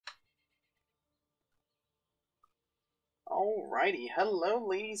Alrighty, hello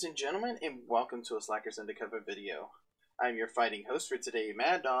ladies and gentlemen, and welcome to a Slackers Undercover video. I'm your fighting host for today,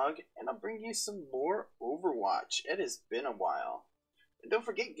 Madog, and I'll bring you some more Overwatch. It has been a while. And don't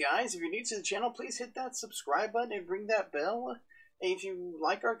forget guys, if you're new to the channel, please hit that subscribe button and ring that bell. And if you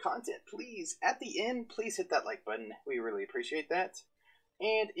like our content, please, at the end, please hit that like button. We really appreciate that.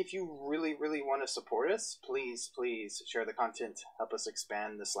 And if you really want to support us, please share the content. Help us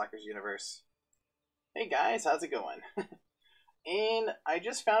expand the Slackers universe. Hey guys, how's it going? And I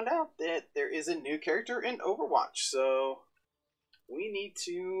just found out that there is a new character in Overwatch, so we need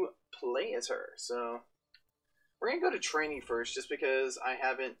to play as her. So we're going to go to training first, just because I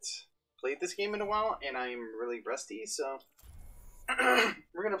haven't played this game in a while, and I'm really rusty, so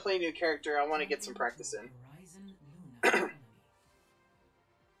we're going to play a new character. I want to get some practice in.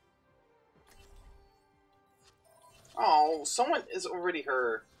 Oh, someone is already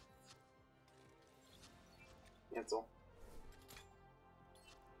her. Cancel.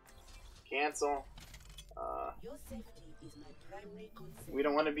 Cancel. We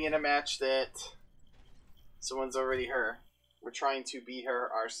don't want to be in a match that someone's already her. We're trying to be her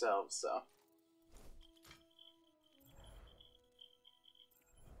ourselves, so.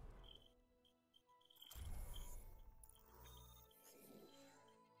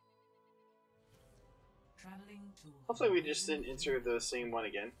 Hopefully we just didn't enter the same one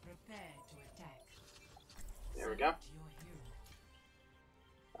again. There we go.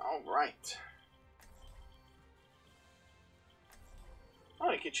 Alright. Oh,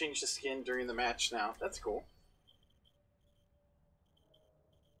 I can change the skin during the match now. That's cool.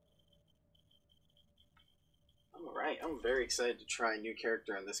 Alright, I'm very excited to try a new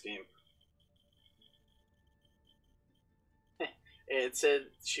character in this game. It said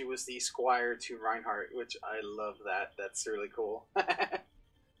she was the Squire to Reinhardt, which I love that. That's really cool.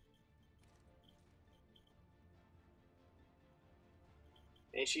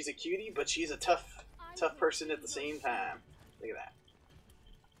 And she's a cutie, but she's a tough person at the same time. Look at that.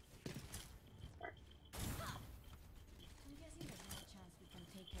 Right.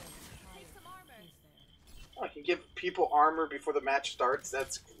 Oh, I can give people armor before the match starts.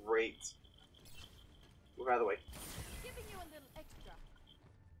 That's great. Move out of the way.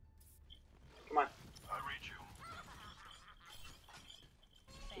 Come on.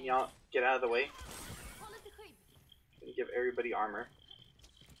 Can y'all get out of the way? And give everybody armor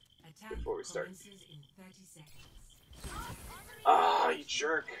before we start. Ah, you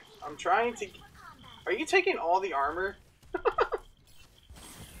jerk. I'm trying to... Are you taking all the armor? It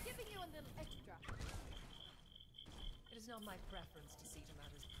is not my preference to see to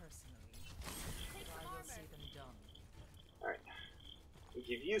matters personally, but I will see them done. Alright. I'll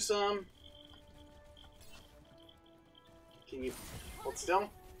give you some. Can you hold still?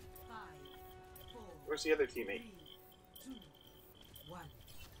 Where's the other teammate?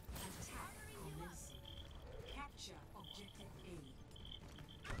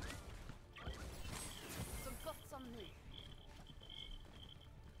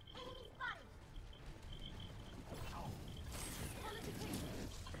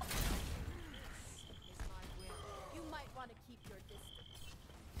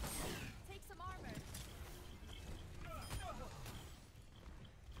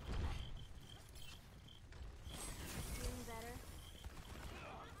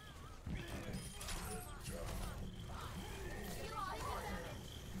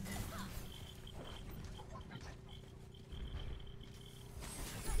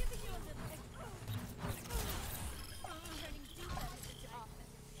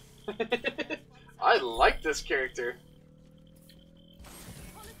 I like this character.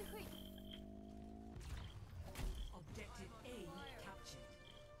 Objective A captured.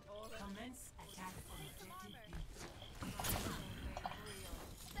 Commence attack on objective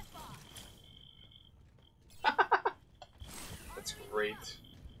B. That's great.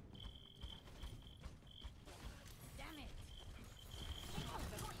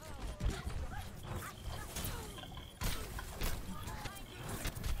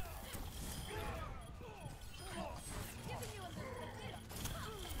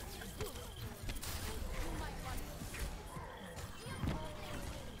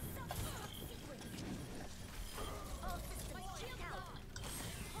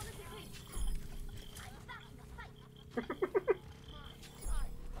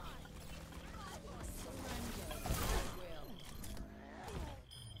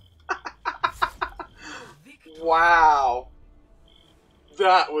 Wow.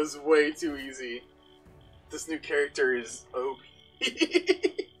 That was way too easy. This new character is OP.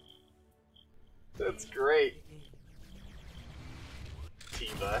 That's great.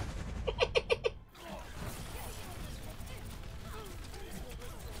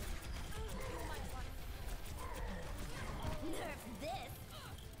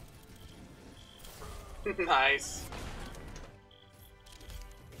 Nice.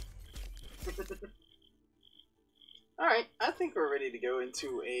 Alright, I think we're ready to go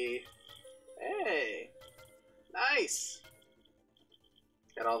into a... Hey! Nice!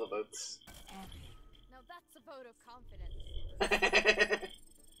 Got all the votes. Now that's a vote of confidence.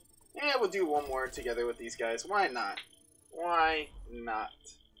 Yeah, we'll do one more together with these guys. Why not? Why not?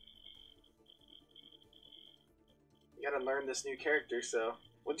 You gotta learn this new character, so...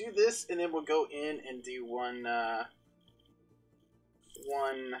 We'll do this, and then we'll go in and do one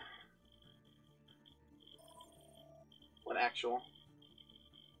actual.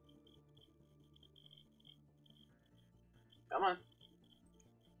 Come on.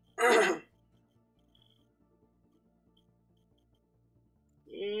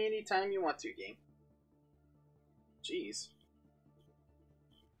 Anytime you want to, game. Jeez.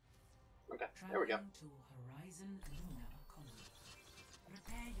 Okay, there we go. To Horizon Lunar Colony.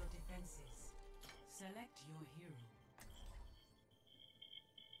 Prepare your defenses. Select your hero.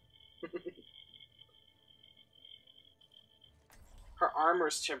 Her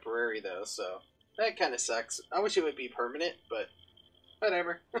armor's temporary though, so that kind of sucks. I wish it would be permanent, but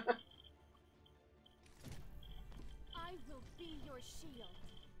whatever. I will be your shield.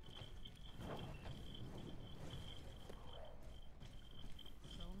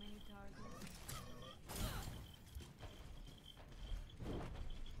 So many targets.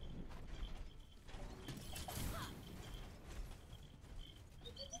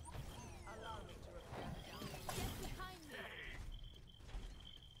 Allow me to repair the damage. Get behind me.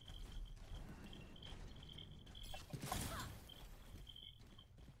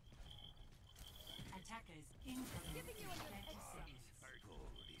 Attackers incoming. Giving you a little extra.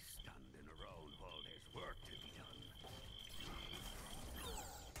 Already standing around while there's work to be done.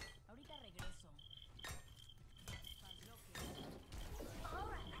 Ahorita regreso.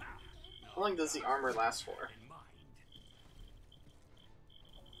 How long does the armor last for? In mind.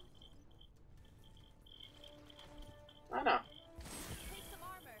 I don't know. Take some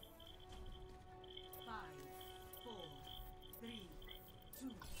armor. 5, 4, 3, 2,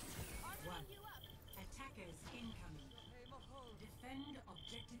 1. Armoring you up. Attackers incoming. Defend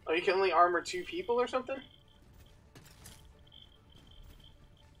objective. Oh, you can only armor 2 people or something?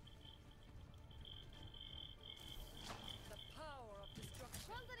 The power of destruction.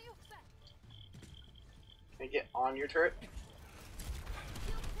 Quando you back. Can I get on your turret?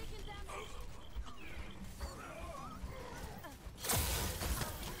 Shield taking damage.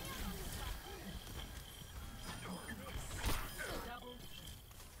 Double.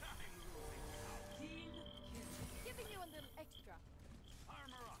 Team kill. Giving you a little extra.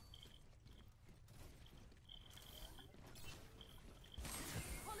 Armor up.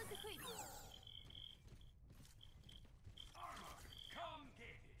 Call it equipped. Armor. Come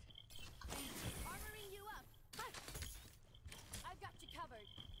get it. Armoring you up. Hi. I've got you covered.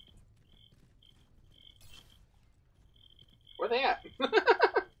 Where they at? I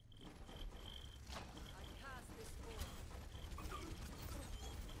cast this orb.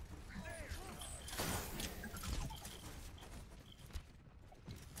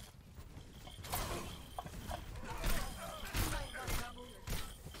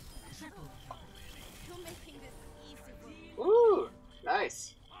 Triple kill. You're making this easy for me. Ooh, nice.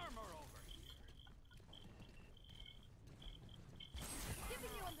 Armor over here.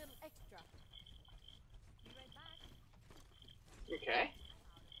 Giving you a little extra. Be right back. Okay.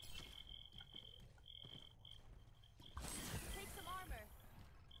 Take some armor.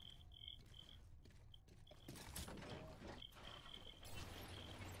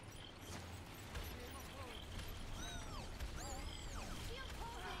 Shield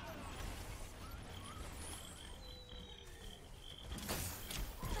holding.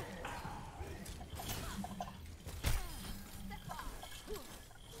 Step off. I will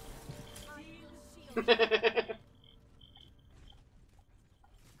shield.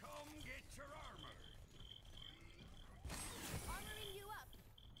 Come get your armor. Armoring you up.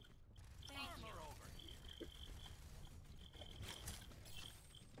 Armor over here.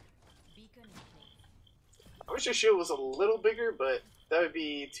 Beacon in place. I wish your shield was a little bigger, but that would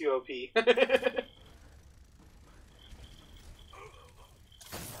be too OP. Taking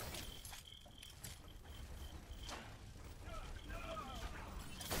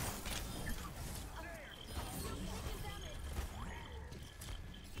damage.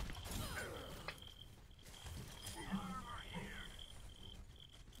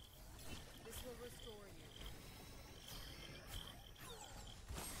 This will restore you.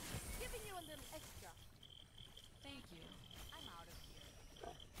 Giving you a little extra. Thank you. I'm out of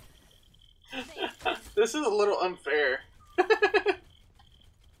here. This is a little unfair.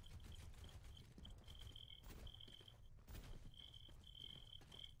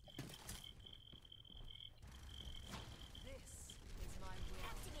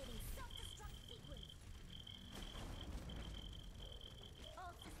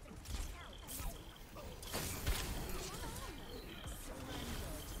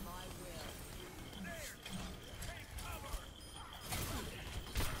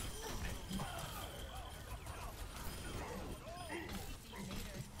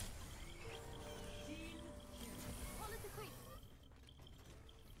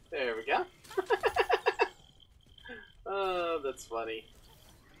 There we go. Oh, that's funny.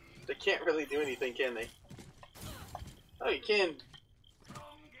 They can't really do anything, can they? Oh, you can. I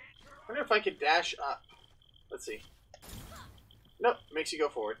wonder if I could dash up. Let's see. Nope, makes you go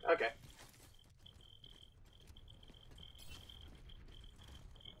forward. Okay.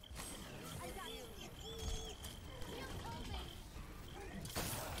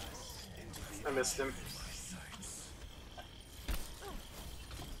 I missed him.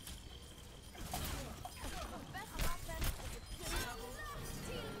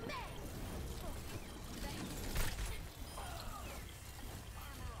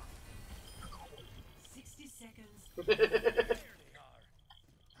 Take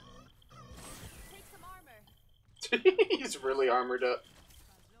some armor. He's really armored up.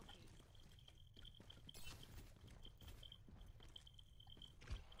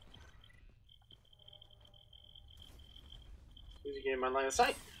 Did you get my line of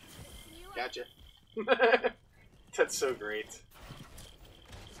sight? Gotcha. That's so great.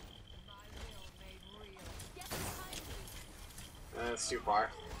 That's too far.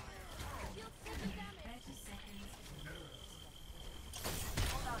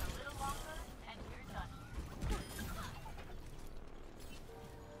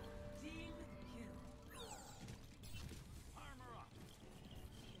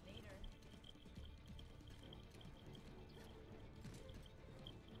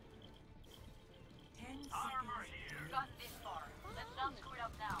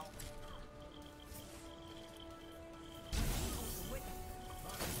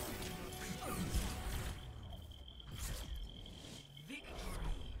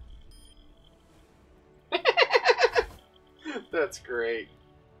 That's great.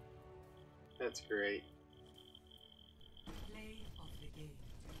 That's great. Play of the game.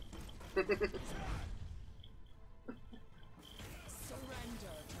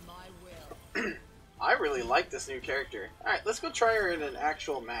 Surrender to my will. I really like this new character. Alright, let's go try her in an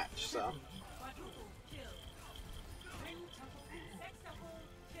actual match, so.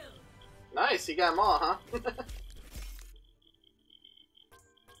 Nice, you got them all, huh?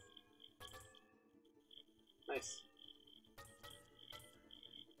 Nice.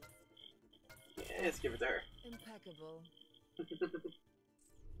 Yeah, let's give it to her. Impeccable.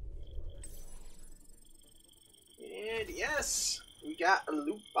 And yes, we got a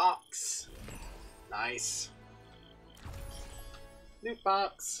loot box. Nice. Loot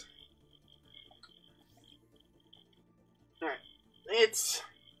box. Alright, let's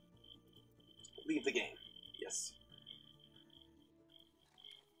leave the game. Yes.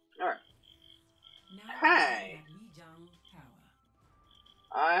 Alright. Hey!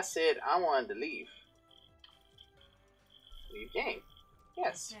 I said I wanted to leave. Leave game.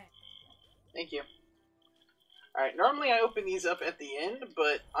 Yes. Thank you. Alright, normally I open these up at the end,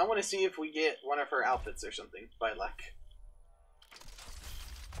 but I want to see if we get one of her outfits or something, by luck.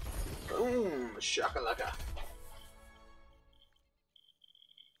 Boom! Shakalaka.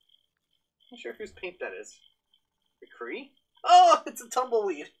 Not sure whose paint that is. McCree? Oh, it's a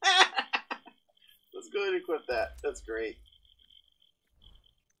tumbleweed! Let's go ahead and equip that. That's great.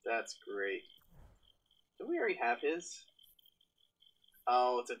 That's great. Do we already have his?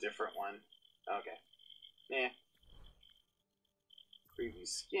 Oh, it's a different one. Okay. Nah. Preview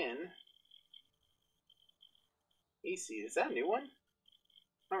skin. AC, is that a new one?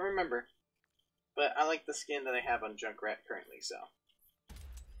 I don't remember. But I like the skin that I have on Junkrat currently, so.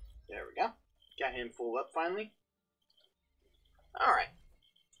 There we go. Got him full up finally. Alright.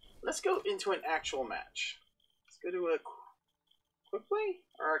 Let's go into an actual match. Let's go to a quick play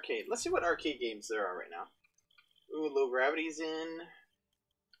or arcade. Let's see what arcade games there are right now. Ooh, Low Gravity's in.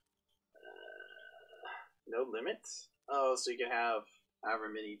 No limits? Oh, so you can have however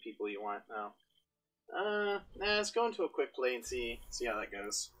many people you want. Oh. Nah, let's go into a quick play and see how that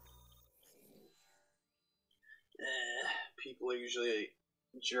goes. People are usually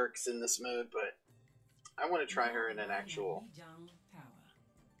jerks in this mode, but I want to try her in an actual.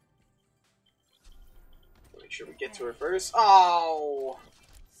 Make sure we get to her first. Oh!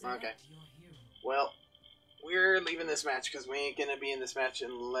 Okay. Well, we're leaving this match because we ain't gonna be in this match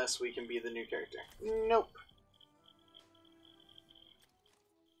unless we can be the new character. Nope.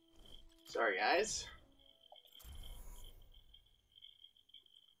 Sorry, guys.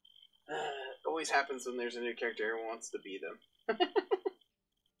 Always happens when there's a new character. Everyone wants to be them.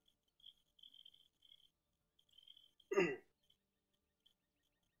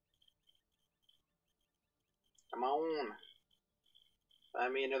 Come on.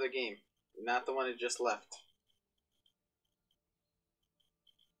 Find me another game. Not the one that just left.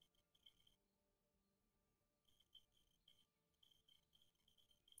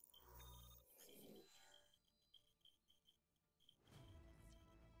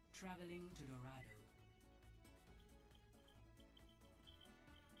 traveling to Dorado.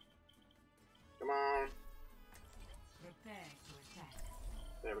 Come on. Prepare to attack.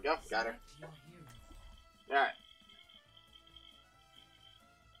 There we go. Got her. Select your hero. Alright.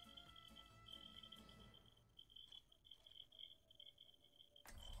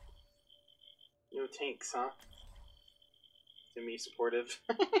 No tanks, huh? To me, supportive.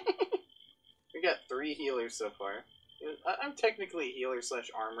 We got 3 healers so far. I'm technically a healer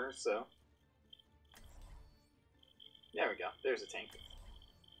 / armor, so... There we go. There's a tank.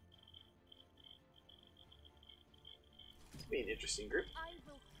 This will be an interesting group. I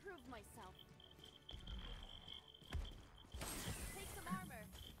will prove myself. Take some armor.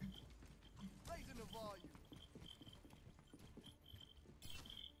 Raising the volume.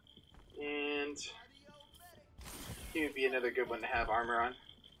 And... he would be another good one to have armor on.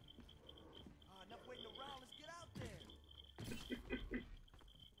 Enough waiting around. Let's get out there.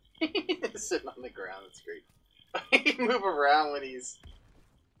 Sitting on the ground, that's great. He can move around when he's...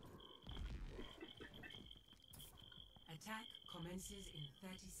 Attack commences in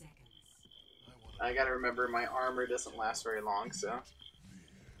 30 seconds. I gotta remember my armor doesn't last very long, so...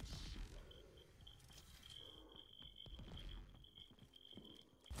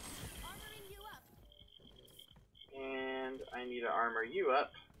 Armoring you up. And I need to armor you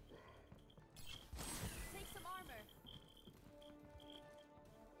up. Take some armor.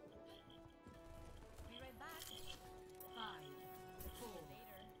 Be right back. 5, 4,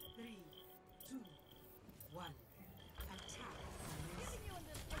 3, 2, 1. Attack commences. Giving you a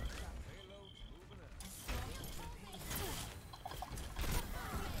little extra.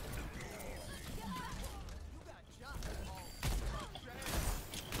 You got shot.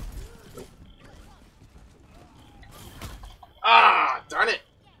 Ah! Darn it!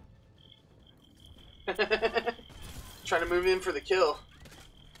 Trying to move in for the kill.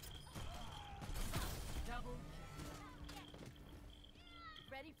 Double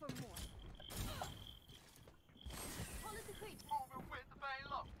Ready for more. Hold it to creep. Moving with the vein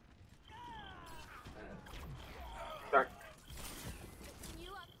low. Darn. Lifting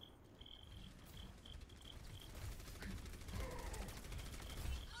you up.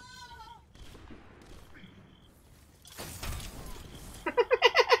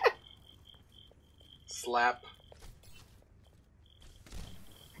 Slap.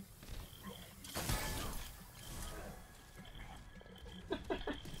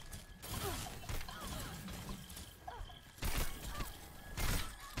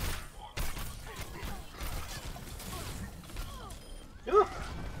 Ooh.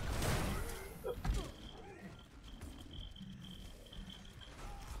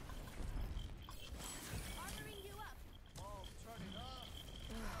 Armoring you up. Oh, turn it up.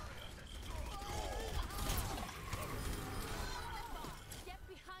 Get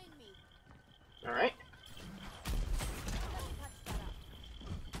behind me. Alright. Let me touch that up.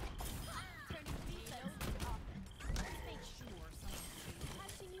 Turning defense to offense. Make sure someone's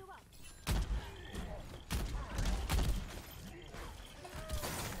patching you up.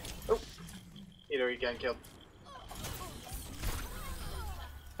 Oh. You know, he got killed.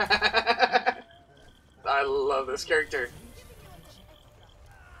 I love this character.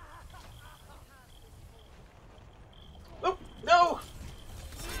 Oh, no!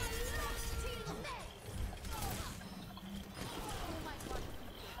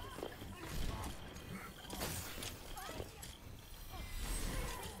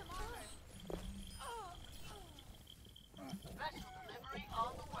 Special delivery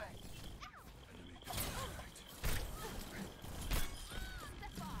on the way.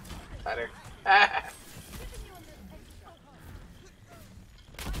 Better. Giving you a little extra.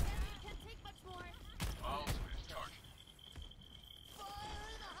 Can't take much more. I'll discharge.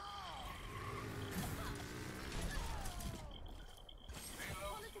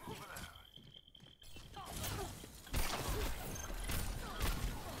 Hold it to creep.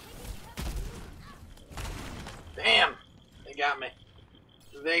 Damn! They got me.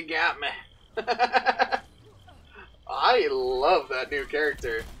 They got me. I love that new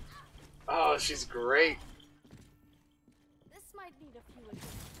character. Oh, she's great. This might need a few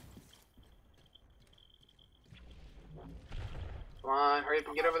adjustments. Come on, hurry up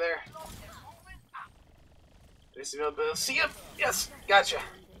and get over there. There's the ability. See him? Yes, gotcha.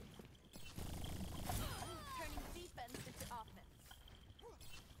 Turning defense into offense.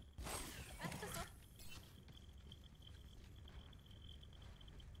 That's the sort.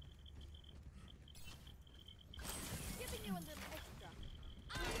 Giving you a little extra.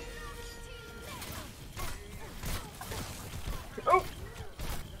 Oh!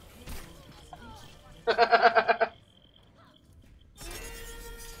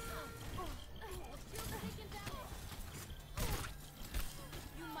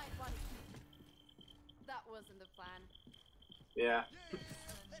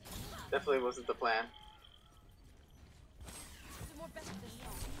 Definitely wasn't the plan. Some more better than you.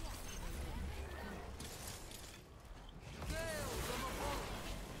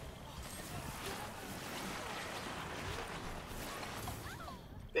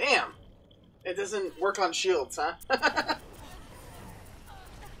 Damn! It doesn't work on shields, huh?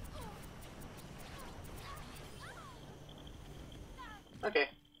 Okay.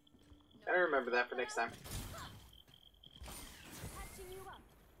 Gotta remember that for next time. Patching you up.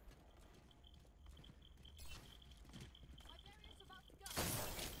 My barrier's about to go.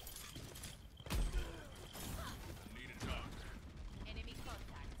 Need a doctor. Enemy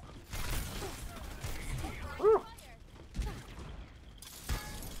contact. Woo! Fire.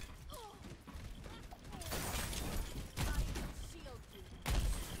 I will shield you.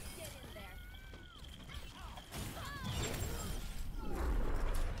 Get in there.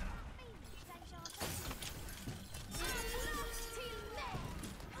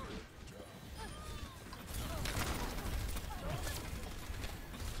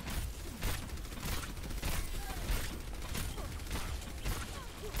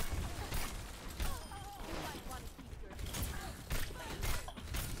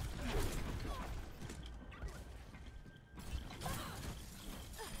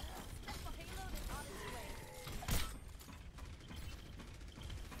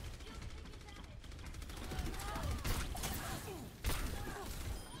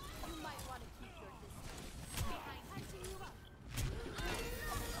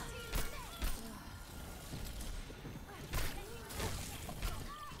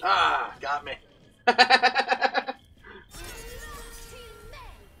 Ah, got me.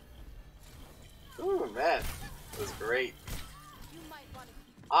 Ooh, man. That was great.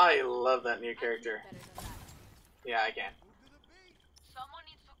 I love that new character. Yeah, I can. Someone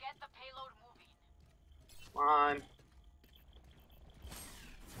needs to get the payload moving. Come on.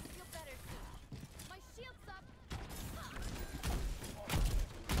 Feel better soon. My shield's up.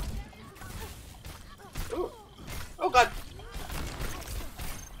 Ooh. Oh, God.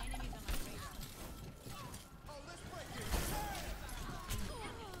 Enemies on my radar.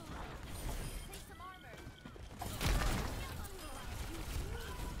 Take some armor.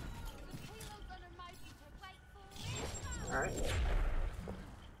 The payload's under my protection. Alright.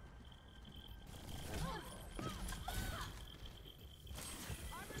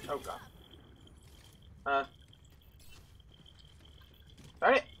 Oh, God.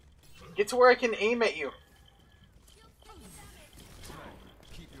 Alright. Get to where I can aim at you.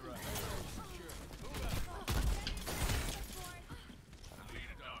 Keep your eyes secure. Need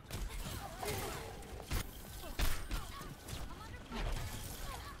a doctor.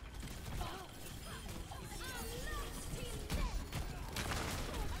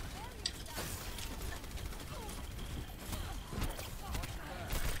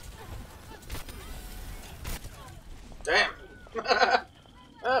 Damn.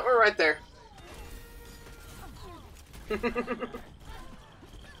 We're right there. Back to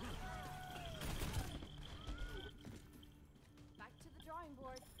the drawing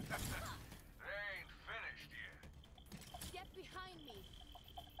board. They ain't finished yet. Get behind me.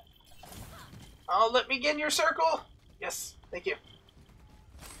 Oh, let me get in your circle. Yes, thank you.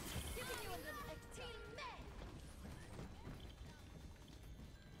 Giving you a team man.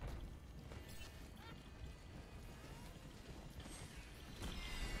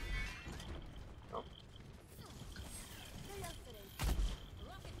 Oh. No yesterday.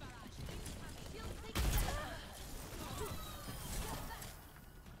 Rocket barrage. Shield taken down.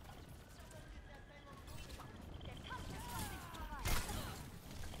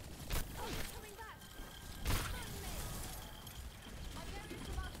 Coming back. My barrier's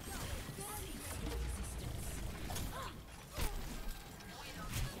about to go.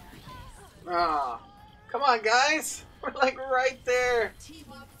 Ah, come on, guys. We're like right there. Team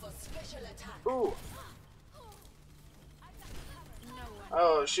up for special attack. Ooh. No one.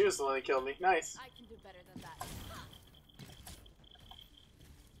 Oh, she was the one that killed me. Nice. I can do better than that.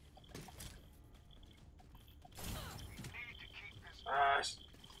 Need to keep this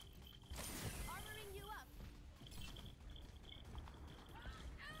Armoring you up.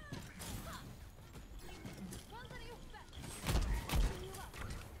 Quando you back. Armoring you up.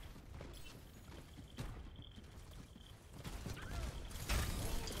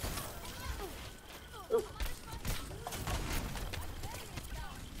 Ooh.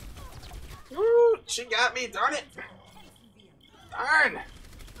 Ooh, she got me. Darn it. Darn.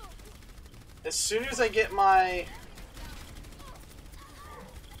 As soon as I get my...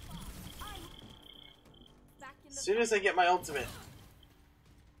 Back in As the soon as I get my ultimate.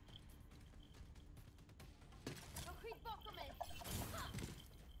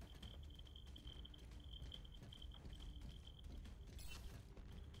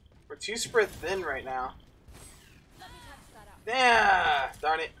 We're too spread thin right now. Let me patch that up. Yeah,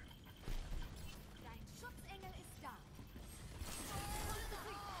 darn it. Dein Schutzengel ist da.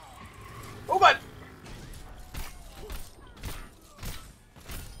 Oh god.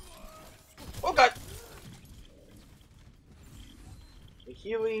 Oh god. The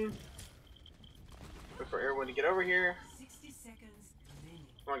healing. Wait for everyone to get over here. 60 seconds remaining.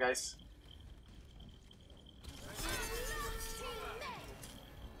 Come on, guys.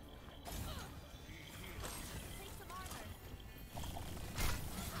 Take some armor.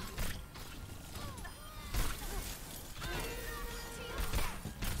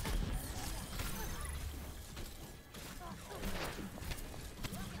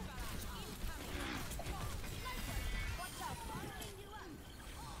 Watch out. Armoring you up.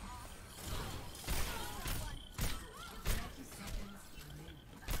 30 seconds remaining.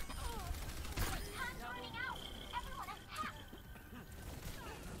 Hands running out. Everyone attack.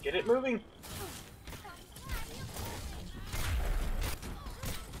 Get it moving.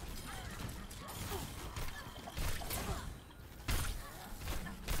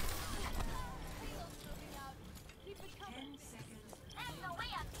 Keep it coming. 10 seconds. That's the way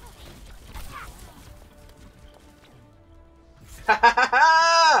I'm moving. Attack! Ha ha ha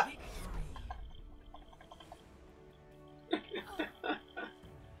ha!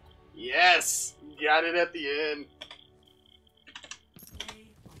 Yes! Got it at the end.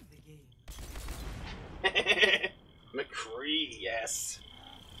 Play of the game. McCree, yes.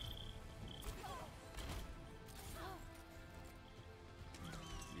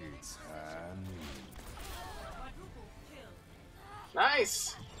 It's happening. Quadruple kill.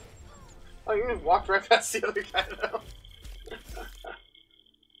 Nice! Oh, you just walked right past the other guy, though.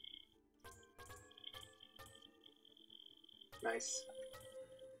 Nice.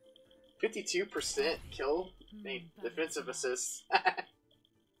 52% kill. Defensive assists.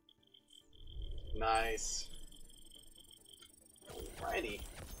 Nice. Alrighty.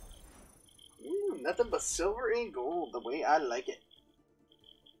 Ooh, nothing but silver and gold, the way I like it.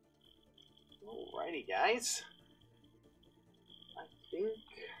 Alrighty, guys. I think,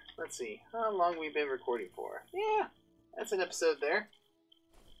 let's see, how long we've been recording for. Yeah, that's an episode there.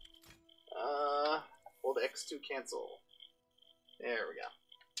 Hold X to cancel. There we go.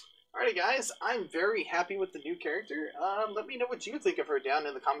 Alrighty, guys, I'm very happy with the new character. Let me know what you think of her down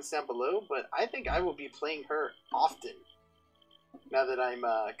in the comments down below, but I think I will be playing her often now that I'm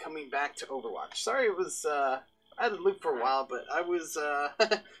coming back to Overwatch. Sorry it was, I had to loop for a while, but I was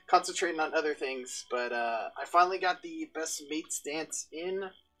concentrating on other things. But I finally got the best mate stance in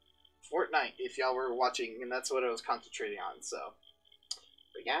Fortnite, if y'all were watching, and that's what I was concentrating on, so.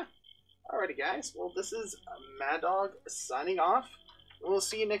 But yeah. Alrighty, guys. Well, this is Madog signing off. We'll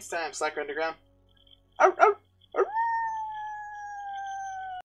see you next time, Slacker Underground.